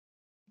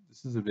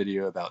This is a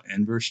video about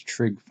inverse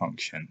trig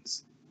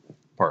functions,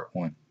 part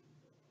 1.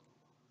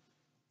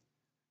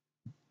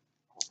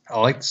 I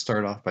like to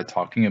start off by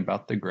talking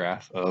about the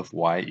graph of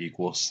y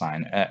equals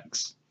sine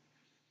x.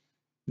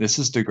 This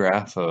is the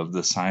graph of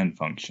the sine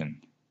function.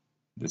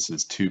 This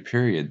is 2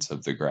 periods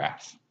of the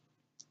graph.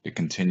 It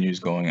continues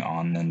going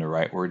on in the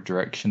rightward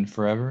direction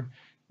forever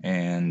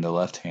and the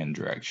left-hand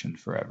direction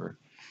forever.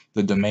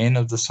 The domain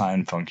of the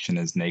sine function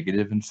is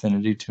negative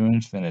infinity to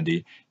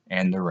infinity,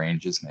 and the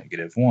range is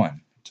negative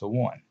 1 to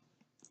 1.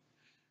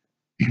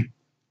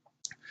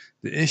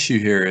 The issue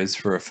here is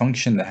for a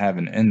function to have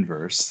an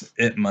inverse,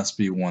 it must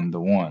be 1 to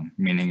 1,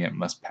 meaning it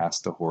must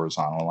pass the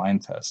horizontal line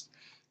test.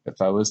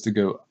 If I was to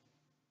go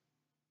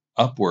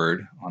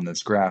upward on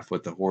this graph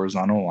with the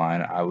horizontal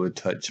line, I would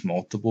touch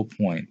multiple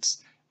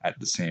points at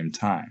the same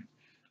time,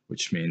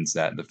 which means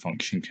that the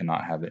function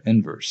cannot have an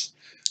inverse.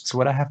 So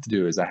what I have to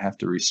do is I have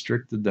to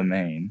restrict the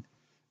domain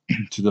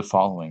to the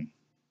following: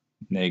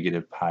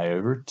 negative pi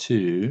over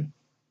 2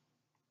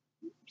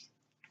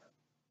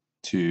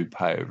 to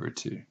pi over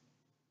 2.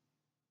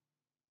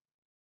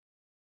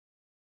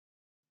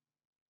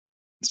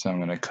 So I'm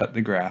going to cut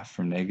the graph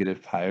from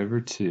negative pi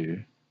over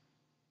 2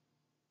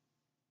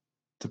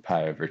 to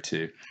pi over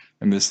 2.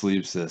 And this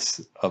leaves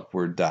this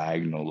upward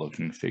diagonal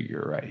looking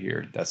figure right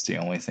here. That's the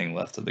only thing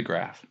left of the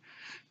graph.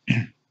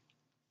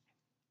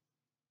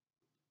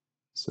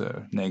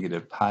 So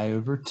negative pi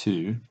over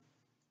 2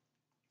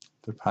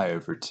 to pi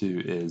over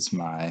 2 is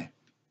my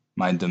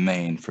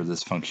domain for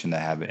this function to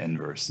have an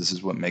inverse. This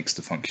is what makes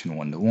the function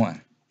 1 to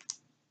 1.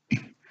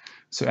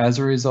 So as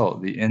a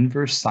result, the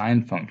inverse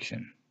sine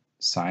function,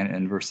 sine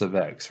inverse of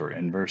x, or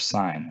inverse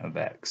sine of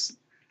x,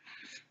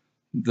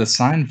 the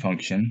sine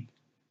function,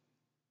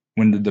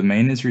 when the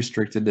domain is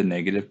restricted to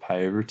negative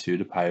pi over 2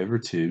 to pi over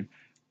 2,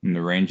 and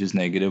the range is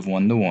negative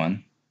 1 to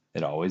 1,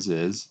 it always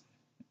is,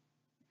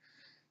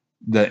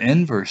 the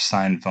inverse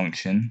sine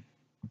function,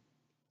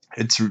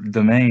 its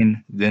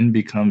domain then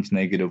becomes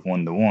negative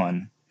 1 to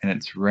 1, and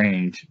its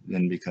range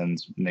then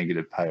becomes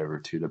negative pi over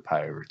 2 to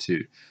pi over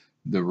 2.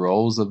 The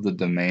roles of the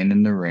domain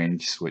and the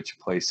range switch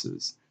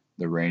places.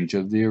 The range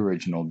of the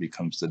original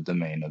becomes the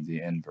domain of the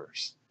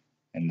inverse,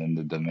 and then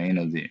the domain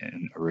of the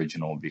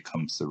original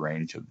becomes the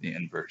range of the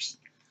inverse.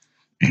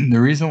 The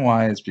reason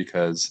why is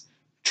because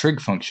trig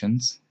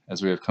functions,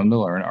 as we have come to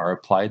learn, are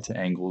applied to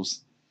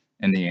angles,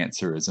 and the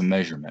answer is a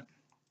measurement.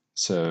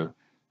 So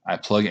I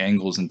plug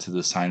angles into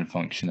the sine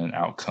function, and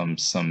out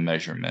comes some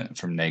measurement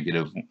from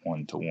negative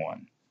 1 to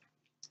 1.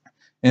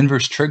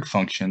 Inverse trig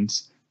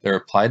functions, they're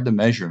applied to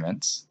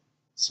measurements.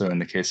 So in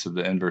the case of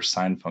the inverse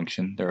sine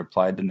function, they're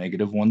applied to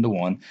negative 1 to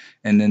 1,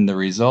 and then the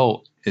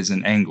result is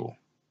an angle.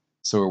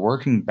 So we're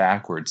working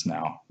backwards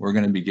now. We're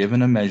going to be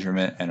given a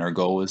measurement, and our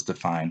goal is to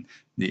find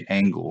the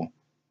angle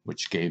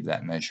which gave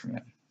that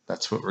measurement.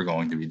 That's what we're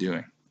going to be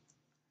doing.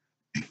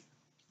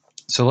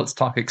 So let's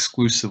talk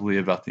exclusively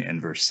about the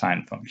inverse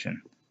sine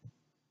function.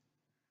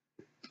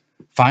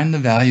 Find the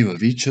value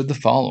of each of the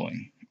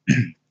following.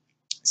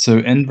 So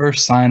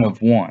inverse sine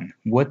of 1.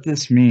 What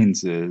this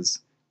means is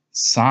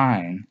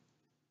sine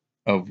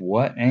of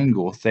what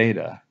angle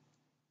theta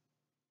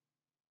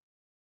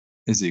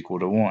is equal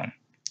to 1.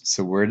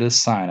 So where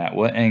does sine, at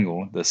what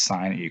angle does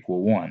sine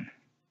equal 1?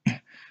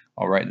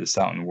 I'll write this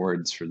out in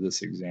words for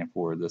this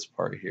example or this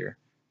part here.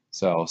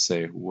 So I'll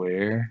say,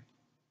 where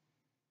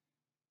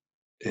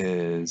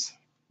is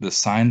the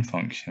sine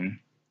function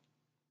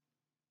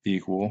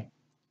equal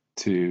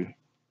to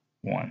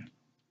 1?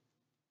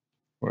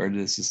 Where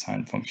does the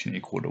sine function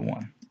equal to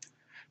 1?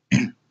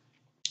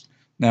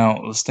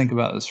 Now, let's think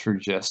about this for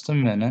just a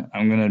minute.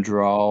 I'm going to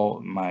draw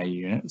my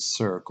unit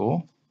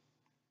circle.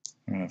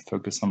 I'm going to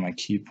focus on my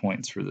key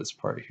points for this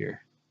part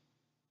here.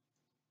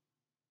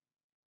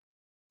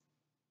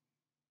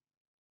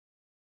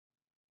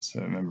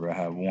 So remember, I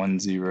have 1,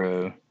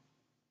 0.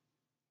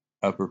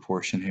 Upper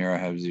portion here, I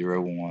have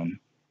 0, 1.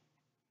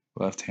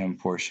 Left-hand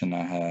portion,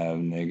 I have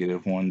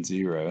negative 1,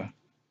 0.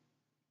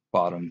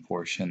 Bottom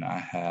portion, I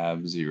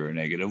have 0,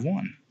 negative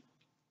 1.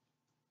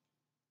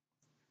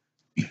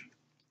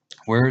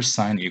 Where is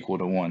sine equal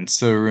to 1?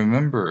 So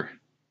remember,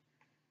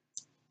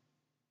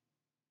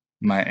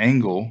 my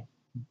angle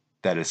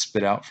that is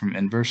spit out from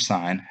inverse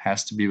sine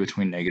has to be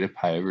between negative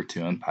pi over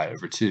 2 and pi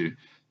over 2.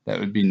 That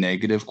would be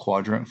negative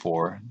quadrant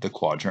 4 to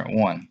quadrant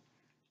 1.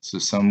 So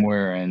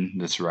somewhere in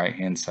this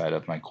right-hand side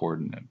of my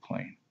coordinate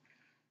plane.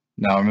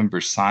 Now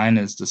remember, sine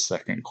is the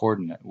second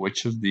coordinate.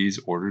 Which of these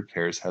ordered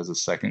pairs has a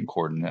second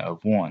coordinate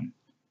of 1?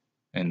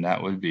 And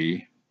that would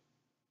be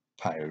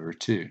pi over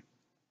 2.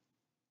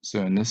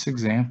 So in this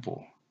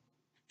example,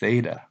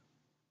 theta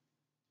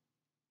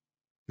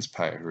is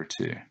pi over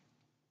 2.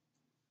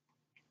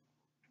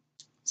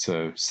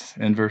 So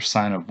inverse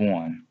sine of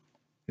 1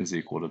 is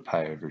equal to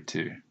pi over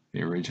 2.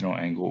 The original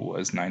angle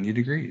was 90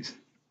 degrees.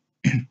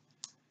 All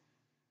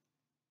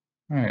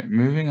right,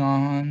 moving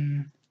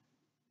on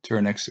to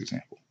our next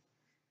example.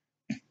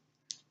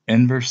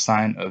 Inverse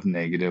sine of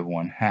negative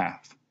 1/2.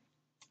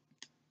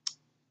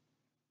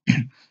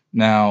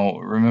 Now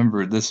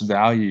remember, this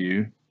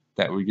value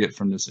that we get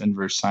from this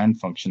inverse sine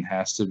function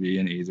has to be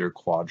in either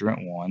quadrant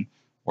 1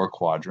 or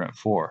quadrant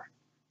 4.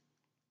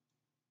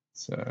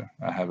 So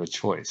I have a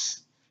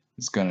choice.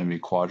 It's going to be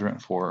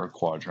quadrant 4 or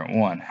quadrant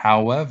 1.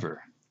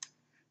 However,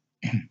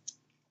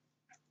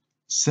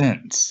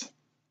 since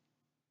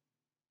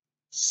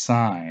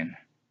sine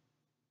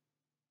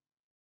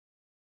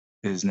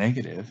is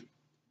negative,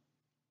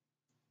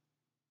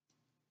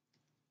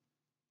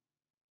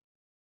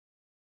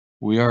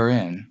 we are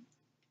in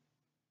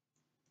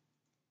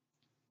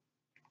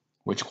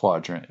which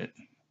quadrant?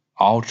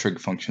 All trig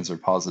functions are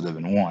positive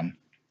in 1.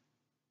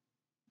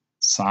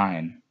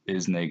 Sine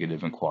is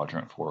negative in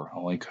quadrant 4.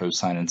 Only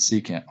cosine and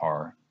secant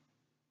are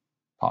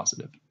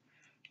positive.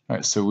 All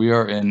right, so we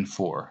are in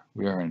 4.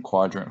 We are in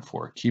quadrant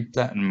 4. Keep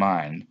that in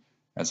mind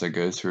as I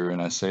go through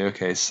and I say,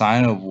 okay,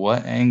 sine of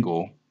what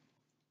angle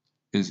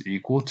is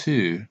equal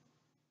to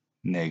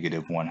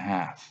negative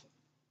 1/2?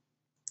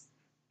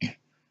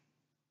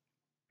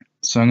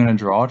 So I'm going to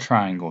draw a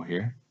triangle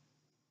here.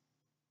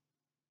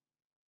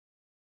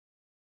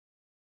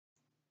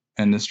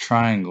 And this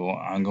triangle,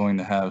 I'm going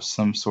to have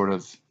some sort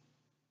of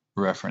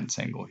reference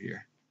angle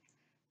here.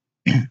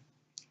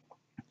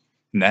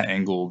 And that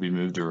angle will be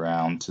moved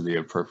around to the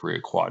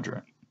appropriate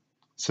quadrant.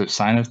 So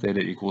sine of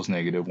theta equals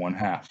negative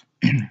 1/2.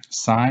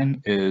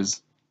 Sine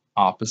is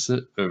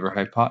opposite over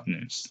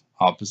hypotenuse.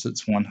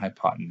 Opposite's 1,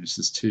 hypotenuse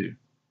is 2.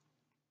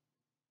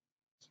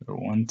 So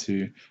 1,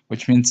 2,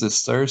 which means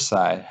this third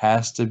side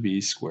has to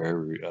be square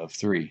root of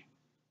 3.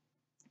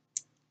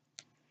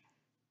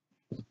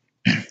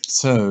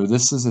 So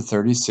this is a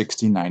 30,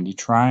 60, 90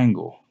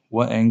 triangle.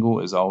 What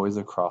angle is always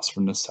across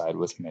from the side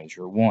with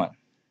measure 1?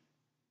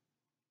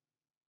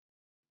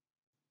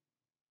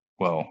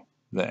 Well,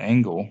 the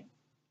angle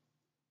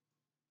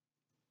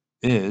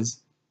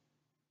is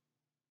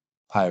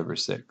pi over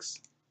 6,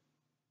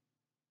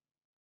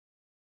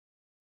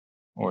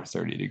 or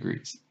 30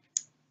 degrees.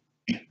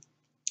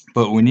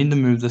 But we need to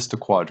move this to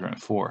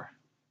quadrant 4.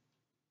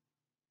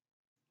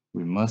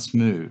 We must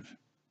move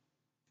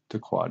to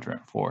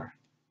quadrant 4.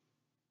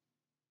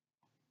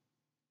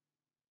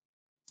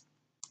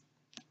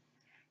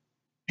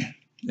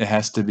 It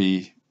has to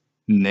be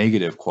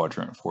negative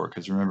quadrant 4,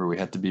 because remember, we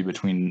have to be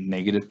between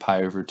negative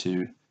pi over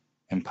 2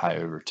 and pi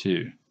over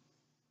 2.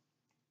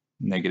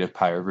 Negative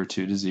pi over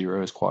 2 to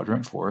 0 is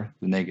quadrant 4,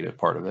 the negative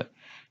part of it.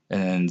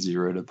 And then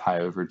 0 to pi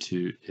over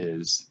 2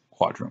 is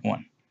quadrant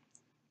 1.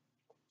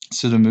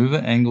 So to move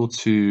an angle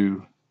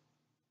to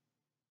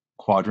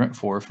quadrant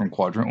 4 from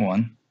quadrant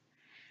 1,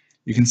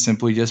 you can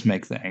simply just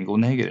make the angle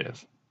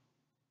negative.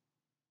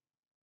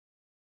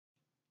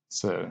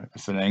 So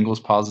if an angle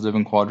is positive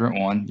in quadrant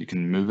 1, you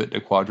can move it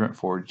to quadrant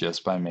 4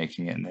 just by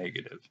making it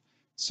negative.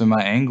 So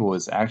my angle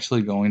is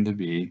actually going to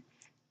be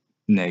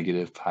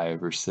negative pi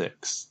over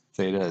 6.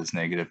 Theta is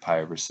negative pi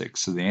over 6.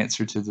 So the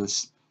answer to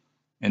this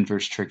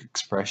inverse trig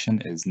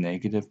expression is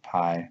negative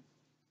pi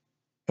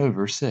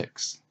over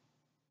 6.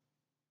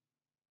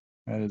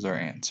 That is our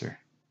answer.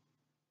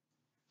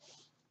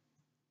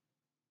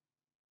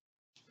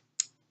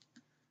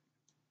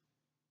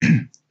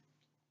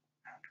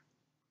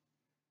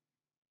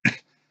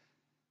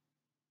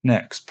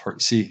 Next,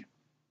 part C.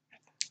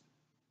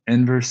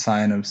 Inverse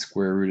sine of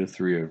square root of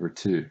 3 over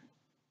 2.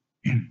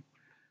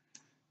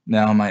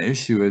 Now my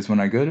issue is when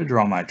I go to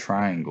draw my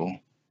triangle,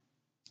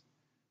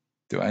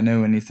 do I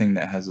know anything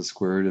that has a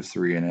square root of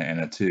 3 in it and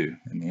a 2?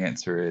 And the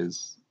answer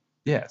is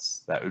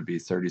yes. That would be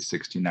 30,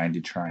 60, 90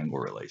 triangle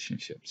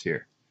relationships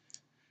here.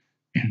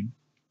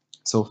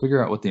 So we'll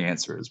figure out what the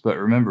answer is. But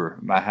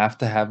remember, I have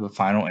to have a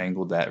final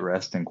angle that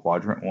rests in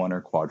quadrant 1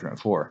 or quadrant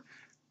 4.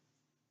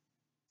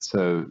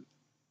 So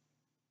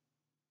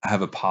I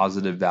have a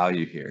positive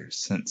value here.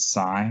 Since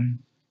sine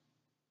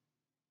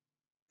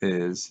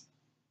is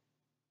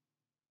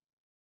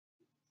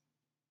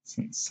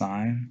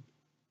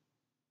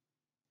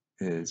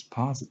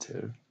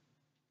positive,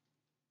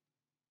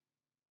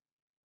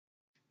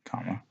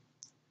 comma,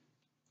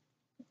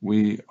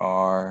 we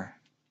are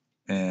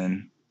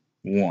in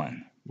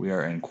 1. We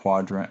are in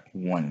quadrant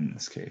 1 in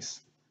this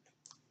case.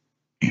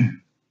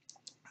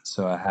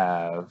 So I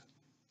have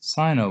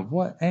sine of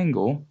what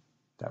angle,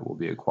 that will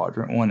be a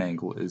quadrant 1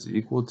 angle, is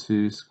equal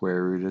to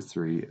square root of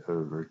 3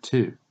 over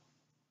 2.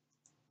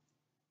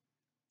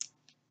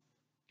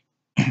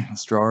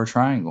 Let's draw our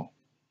triangle.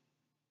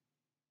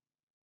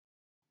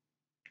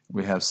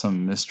 We have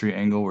some mystery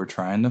angle we're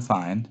trying to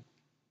find.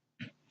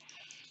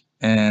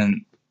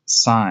 And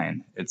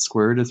sine, it's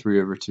square root of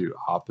 3 over 2.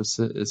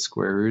 Opposite is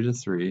square root of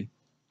 3.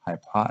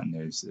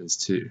 Hypotenuse is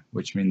 2,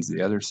 which means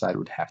the other side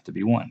would have to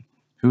be 1.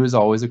 Who is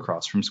always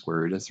across from square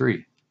root of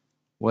 3?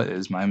 What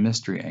is my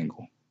mystery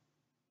angle?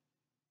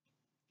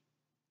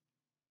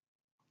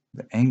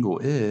 The angle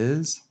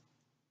is,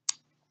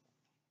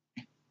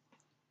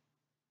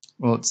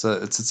 well, it's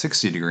a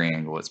 60-degree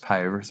angle. It's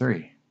pi over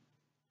 3.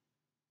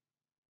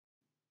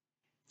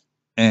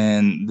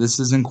 And this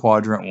is in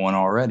quadrant 1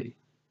 already.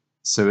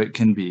 So it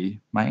can be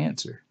my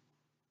answer,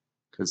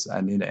 because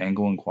I need an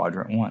angle in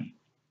quadrant 1.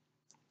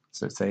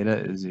 So theta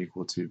is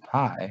equal to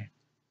pi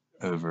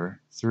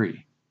over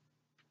 3.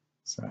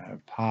 So I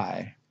have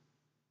pi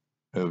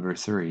over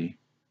 3,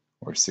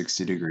 or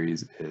 60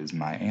 degrees, is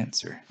my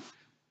answer.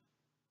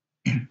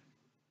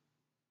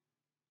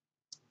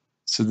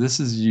 So this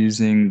is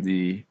using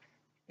the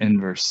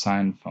inverse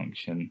sine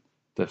function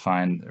to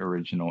find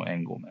original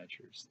angle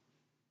measures.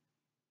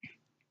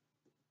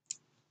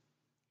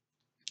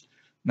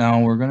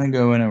 Now we're going to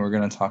go in and we're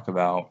going to talk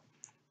about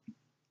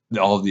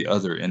all of the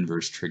other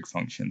inverse trig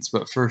functions.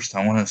 But first,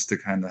 I want us to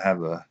kind of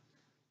have a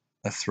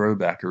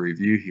throwback, a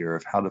review here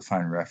of how to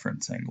find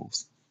reference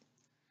angles.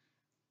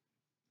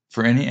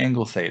 For any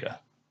angle theta,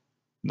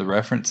 the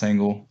reference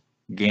angle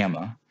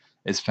gamma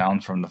is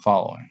found from the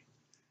following.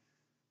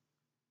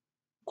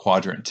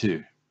 Quadrant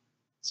 2.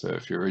 So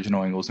if your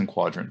original angle is in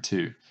quadrant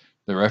 2,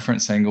 the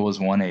reference angle is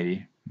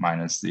 180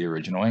 minus the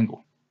original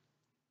angle,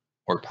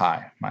 or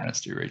pi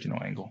minus the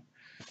original angle.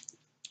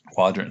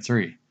 Quadrant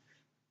 3,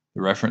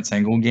 the reference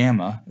angle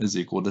gamma is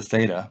equal to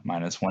theta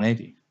minus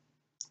 180.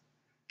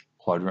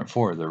 Quadrant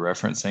 4, the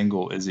reference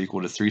angle is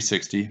equal to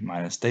 360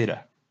 minus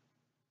theta.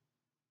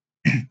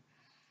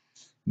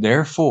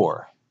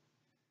 Therefore,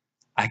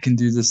 I can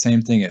do the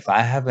same thing. If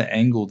I have an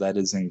angle that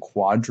is in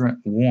quadrant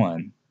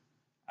 1,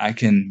 I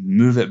can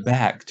move it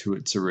back to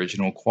its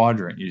original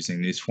quadrant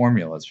using these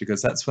formulas,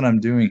 because that's what I'm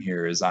doing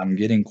here is I'm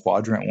getting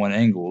quadrant 1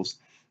 angles,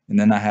 and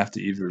then I have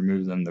to either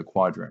move them to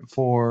quadrant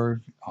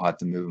 4, I'll have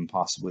to move them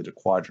possibly to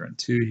quadrant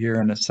 2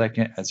 here in a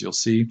second, as you'll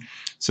see.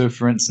 So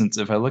for instance,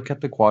 if I look at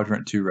the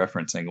quadrant 2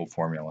 reference angle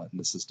formula, and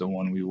this is the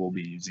one we will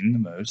be using the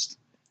most,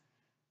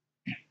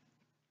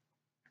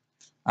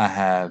 I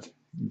have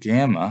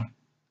gamma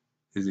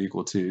is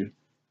equal to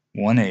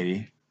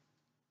 180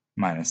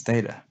 minus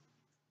theta.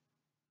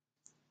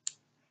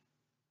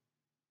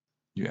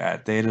 You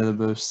add theta to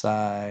both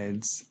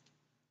sides,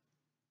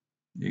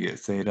 you get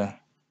theta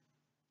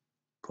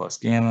plus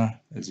gamma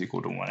is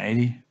equal to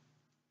 180.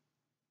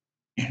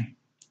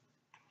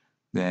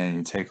 Then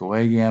you take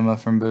away gamma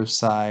from both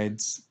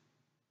sides,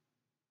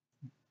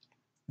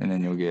 and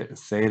then you'll get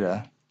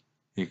theta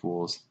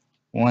equals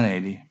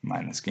 180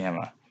 minus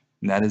gamma.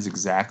 And that is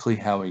exactly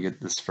how we get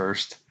this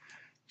first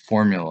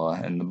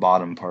formula in the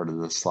bottom part of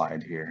the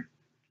slide here.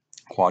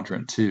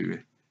 Quadrant 2,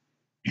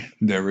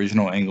 the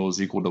original angle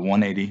is equal to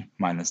 180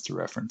 minus the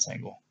reference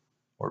angle,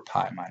 or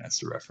pi minus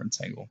the reference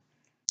angle.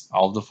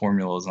 All of the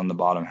formulas on the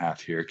bottom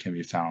half here can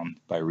be found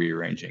by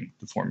rearranging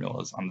the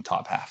formulas on the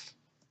top half.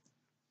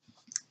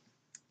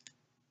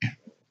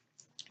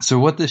 So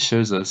what this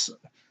shows us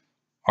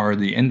are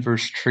the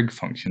inverse trig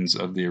functions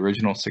of the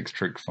original 6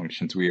 trig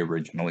functions we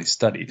originally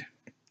studied.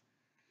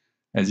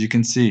 As you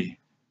can see,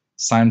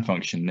 sine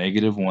function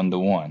 -1 to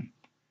 1.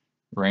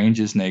 Range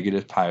is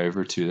negative pi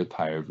over 2 to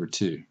pi over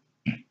 2.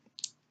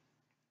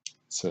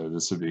 So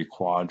this would be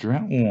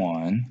quadrant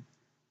 1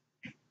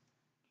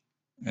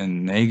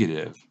 and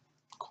negative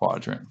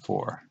quadrant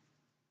 4.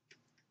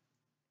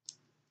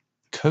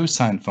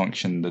 Cosine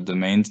function, the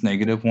domain's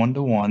 -1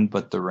 to 1,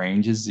 but the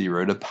range is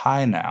 0 to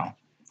pi now.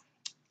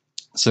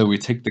 So we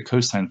take the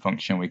cosine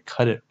function, we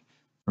cut it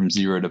from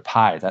 0 to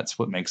pi. That's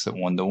what makes it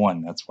 1 to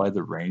 1. That's why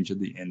the range of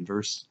the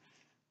inverse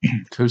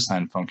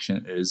cosine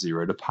function is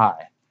 0 to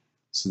pi.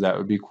 So that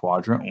would be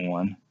quadrant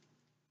 1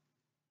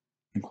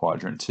 and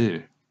quadrant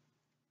 2.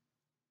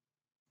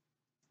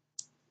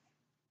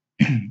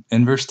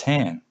 Inverse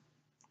tan.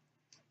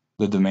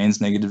 The domain's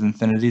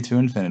 -infinity to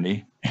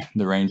infinity.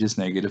 The range is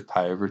negative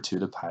pi over 2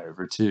 to pi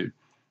over 2.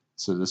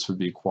 So this would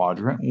be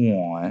quadrant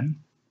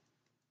 1.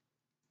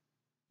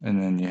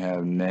 And then you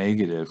have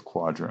negative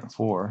quadrant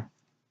 4.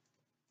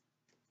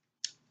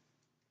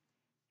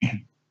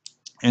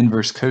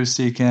 Inverse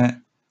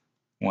cosecant.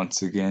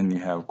 Once again, you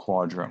have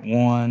quadrant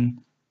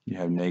 1. You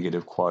have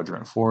negative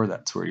quadrant 4.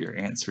 That's where your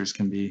answers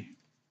can be.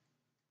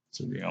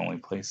 So the only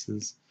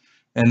places.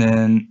 And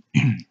then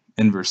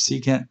inverse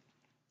secant.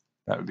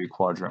 That would be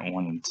quadrant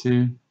 1 and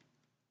 2.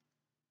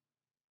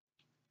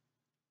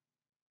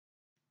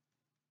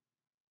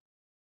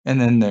 And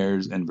then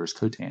there's inverse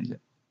cotangent,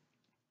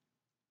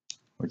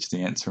 which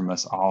the answer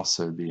must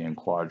also be in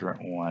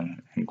quadrant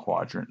 1 and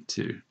quadrant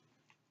 2.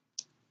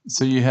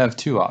 So you have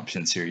two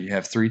options here. You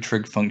have 3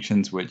 trig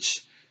functions,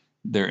 which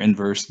their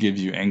inverse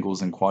gives you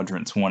angles in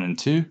quadrants 1 and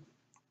 2.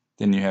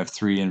 Then you have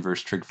 3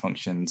 inverse trig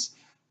functions,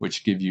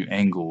 which give you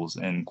angles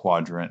in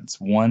quadrants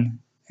 1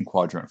 and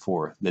quadrant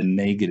 4, the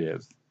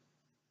negative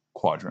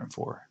quadrant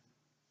 4.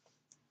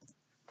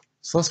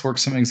 So let's work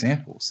some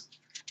examples.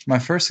 My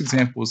first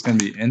example is going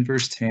to be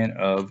inverse tan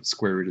of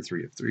square root of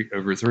 3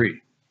 over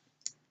 3.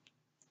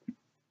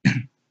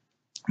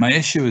 My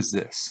issue is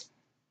this.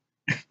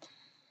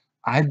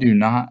 I do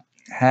not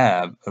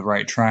have a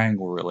right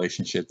triangle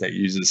relationship that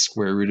uses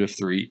square root of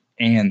 3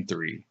 and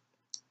 3.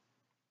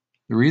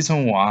 The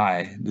reason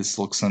why this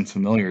looks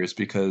unfamiliar is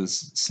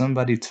because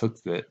somebody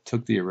took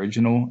the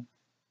original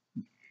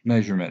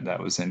measurement that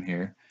was in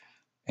here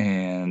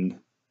and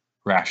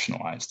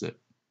rationalized it.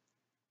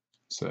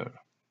 So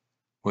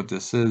what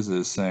this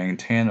is saying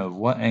tan of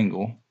what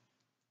angle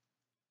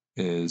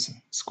is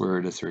square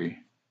root of 3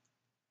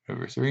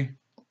 over 3.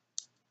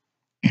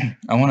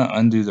 I want to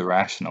undo the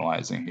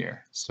rationalizing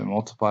here. So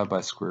multiply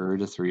by square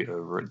root of 3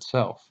 over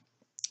itself.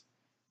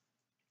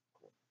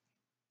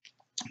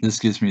 This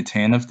gives me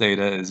tan of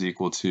theta is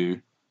equal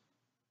to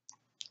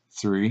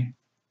 3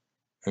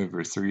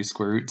 over 3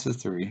 square roots of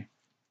 3,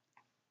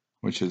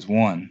 which is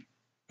 1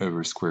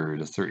 over square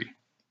root of 3.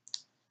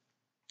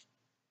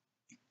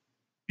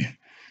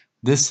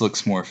 This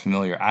looks more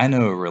familiar. I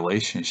know a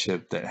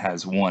relationship that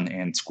has 1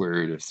 and square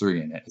root of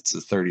 3 in it. It's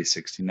a 30,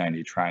 60,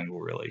 90 triangle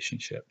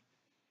relationship.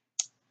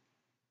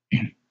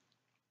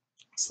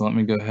 So let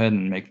me go ahead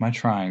and make my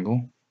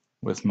triangle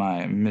with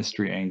my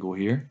mystery angle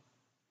here.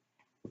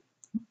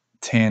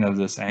 Tan of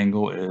this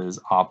angle is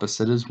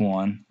opposite is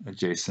 1,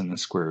 adjacent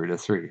is square root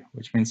of 3,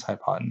 which means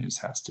hypotenuse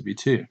has to be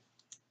 2.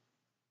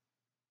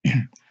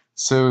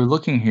 So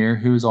looking here,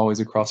 who's always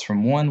across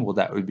from 1? Well,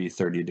 that would be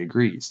 30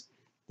 degrees.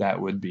 That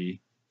would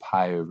be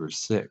pi over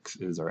 6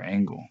 is our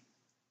angle.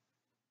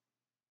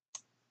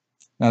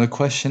 Now the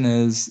question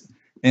is,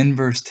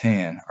 inverse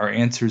tan, our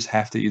answers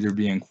have to either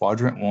be in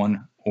quadrant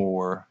 1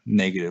 or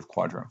negative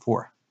quadrant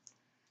 4.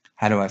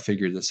 How do I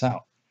figure this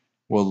out?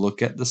 Well,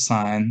 look at the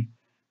sign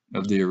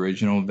of the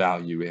original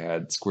value we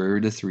had, square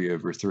root of 3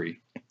 over 3.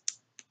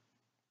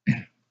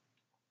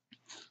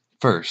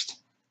 First,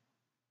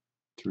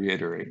 to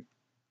reiterate,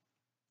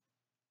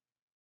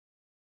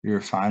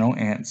 your final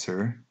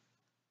answer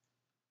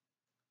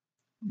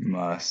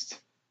must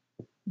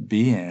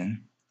be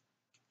in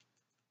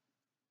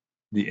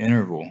the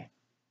interval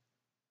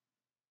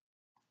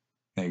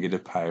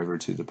negative pi over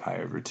 2 to pi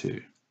over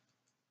 2.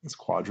 It's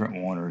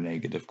quadrant 1 or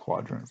negative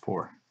quadrant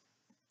 4.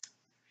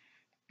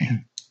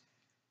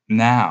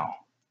 Now,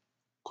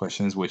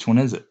 question is, which one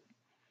is it?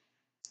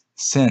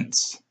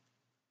 Since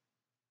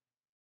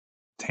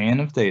tan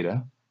of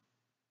theta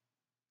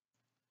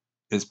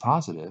is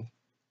positive,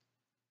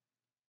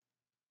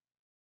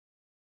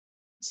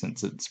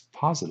 since it's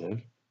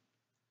positive,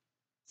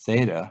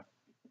 theta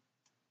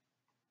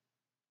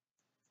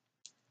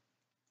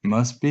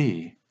must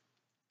be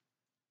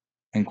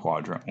in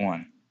quadrant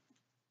 1.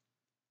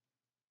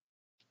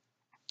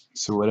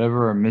 So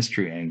whatever our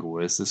mystery angle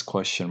is, this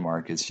question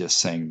mark is just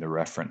saying the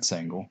reference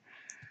angle.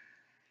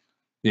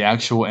 The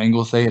actual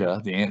angle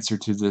theta, the answer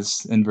to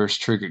this inverse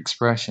trig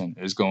expression,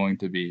 is going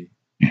to be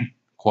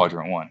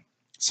quadrant 1.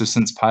 So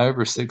since pi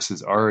over 6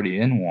 is already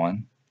in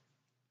 1,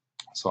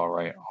 so I'll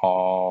write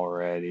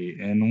already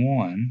in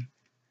 1,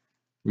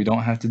 we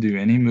don't have to do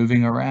any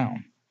moving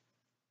around.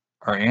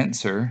 Our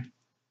answer,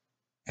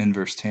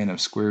 inverse tan of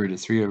square root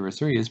of 3 over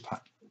 3, is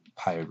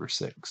pi over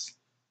 6.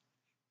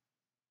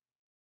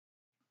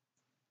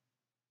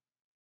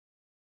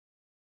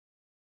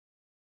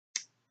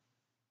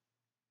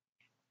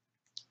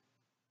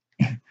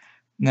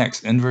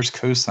 Next, inverse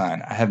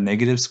cosine. I have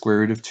negative square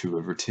root of 2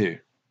 over 2.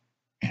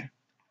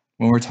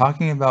 When we're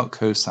talking about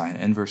cosine,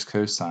 inverse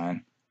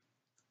cosine,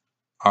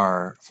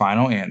 our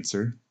final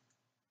answer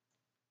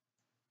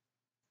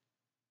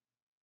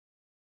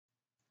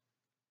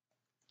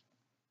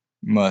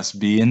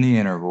must be in the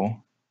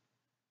interval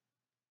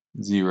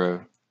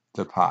 0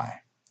 to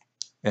pi.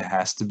 It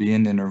has to be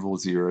in interval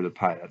 0 to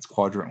pi. That's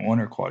quadrant 1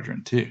 or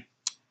quadrant 2.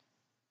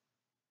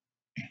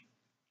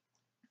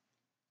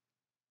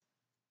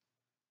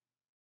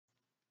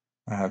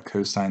 I have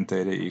cosine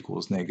theta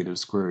equals negative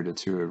square root of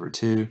 2 over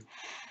 2.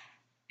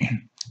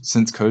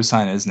 Since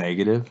cosine is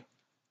negative,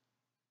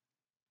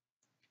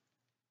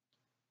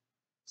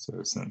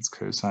 so since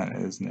cosine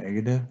is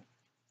negative,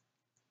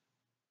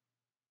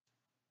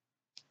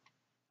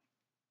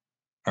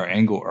 our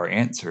angle, our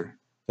answer,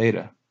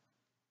 theta,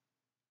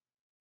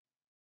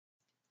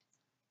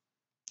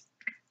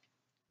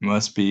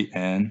 must be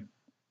in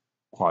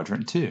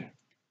quadrant 2.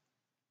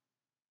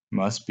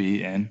 Must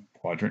be in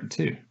quadrant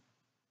 2.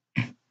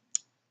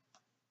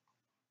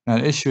 Now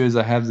the issue is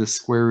I have this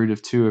square root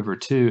of 2 over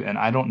 2, and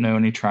I don't know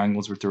any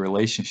triangles with the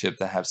relationship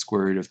that have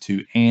square root of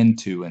 2 and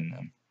 2 in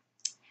them.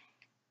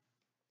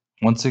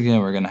 Once again,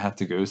 we're going to have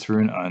to go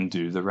through and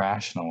undo the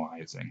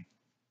rationalizing.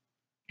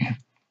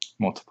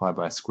 Multiply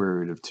by square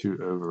root of 2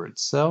 over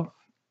itself.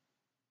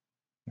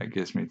 That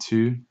gives me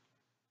 2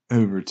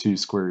 over 2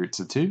 square roots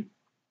of 2.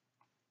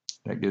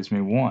 That gives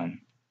me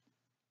 1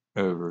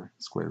 over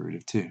square root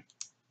of 2.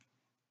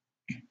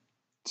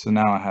 So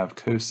now I have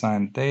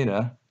cosine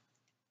theta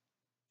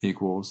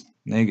equals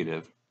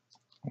negative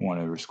 1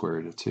 over square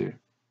root of 2,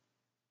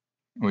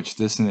 which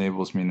this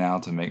enables me now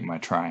to make my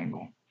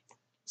triangle.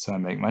 So I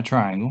make my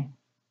triangle.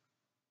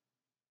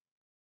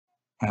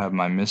 I have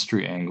my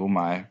mystery angle,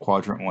 my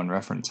quadrant 1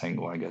 reference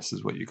angle, I guess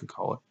is what you could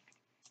call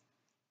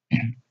it.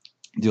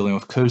 Dealing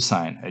with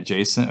cosine,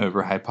 adjacent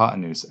over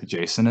hypotenuse.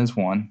 Adjacent is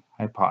 1,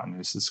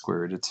 hypotenuse is square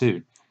root of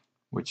 2,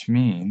 which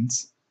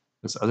means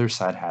this other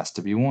side has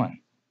to be 1.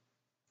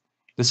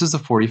 This is a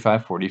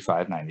 45,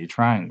 45, 90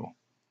 triangle.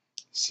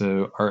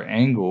 So our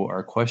angle,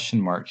 our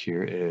question mark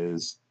here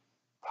is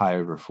pi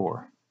over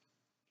 4.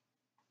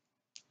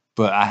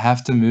 But I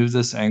have to move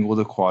this angle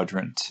to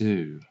quadrant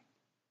 2.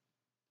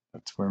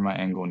 That's where my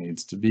angle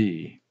needs to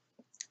be.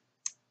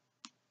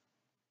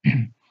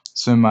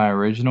 So my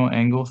original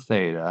angle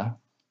theta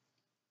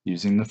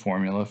using the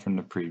formula from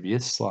the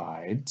previous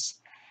slides,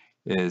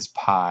 is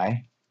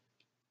pi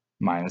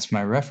minus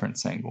my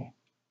reference angle,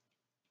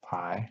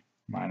 pi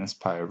minus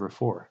pi over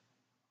 4.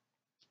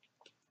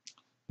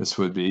 This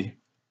would be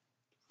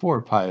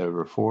 4 pi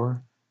over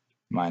 4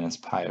 minus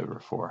pi over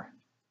 4,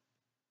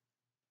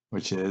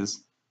 which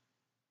is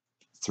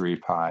 3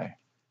 pi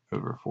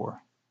over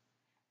 4.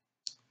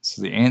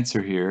 So the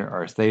answer here,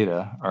 our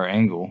theta, our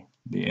angle,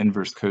 the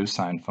inverse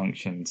cosine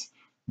function's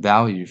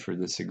value for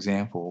this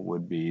example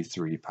would be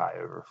 3 pi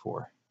over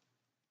 4.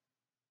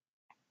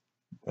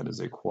 That is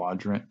a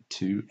quadrant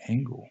 2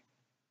 angle.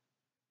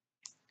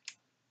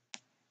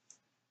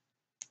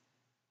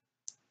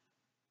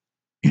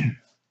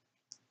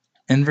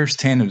 Inverse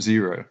tan of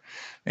 0.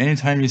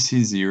 Anytime you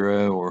see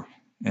 0 or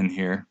in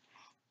here,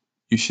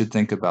 you should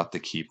think about the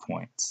key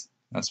points.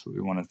 That's what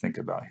we want to think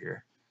about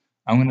here.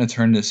 I'm going to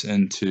turn this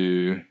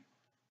into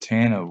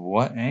tan of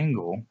what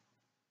angle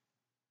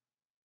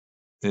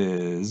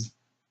is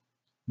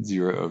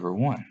 0 over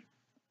 1?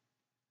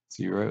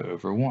 0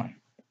 over 1.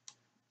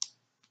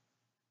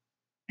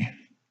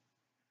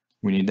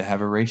 We need to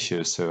have a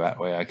ratio so that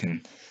way I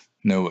can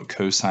know what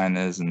cosine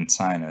is and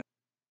sine is.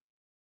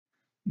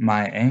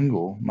 My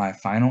angle, my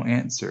final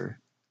answer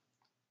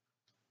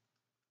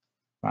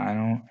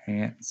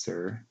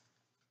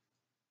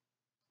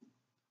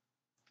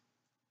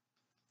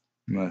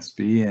must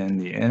be in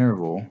the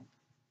interval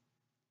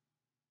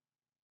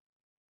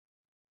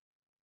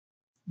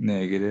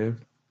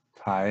negative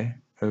pi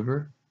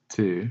over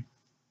 2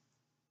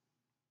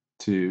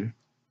 to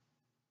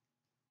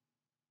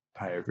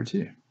pi over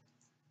 2.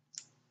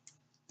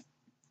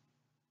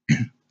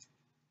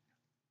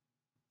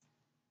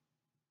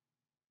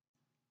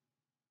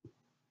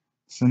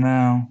 So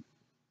now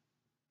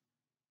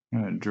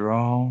I'm going to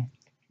draw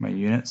my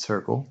unit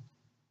circle.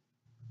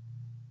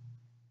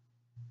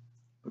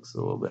 Looks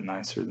a little bit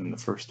nicer than the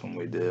first one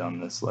we did on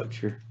this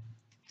lecture.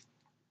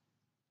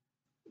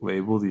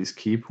 Label these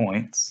key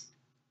points.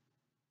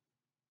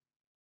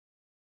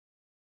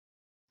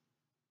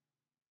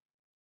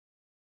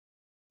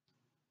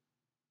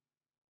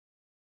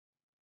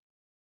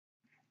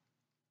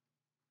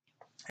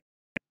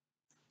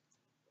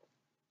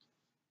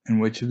 And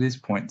which of these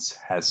points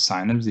has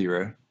sine of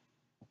 0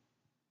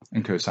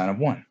 and cosine of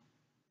 1?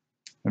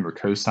 Remember,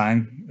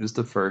 cosine is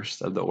the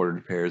first of the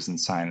ordered pairs and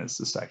sine is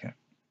the second.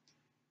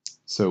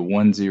 So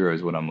 1, 0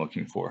 is what I'm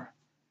looking for.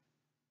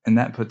 And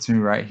that puts me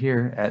right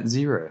here at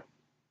 0.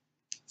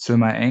 So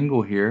my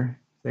angle here,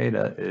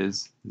 theta,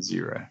 is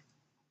 0.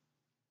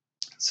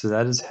 So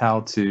that is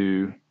how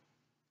to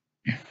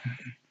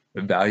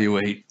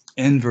evaluate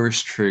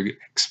inverse trig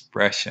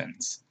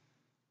expressions.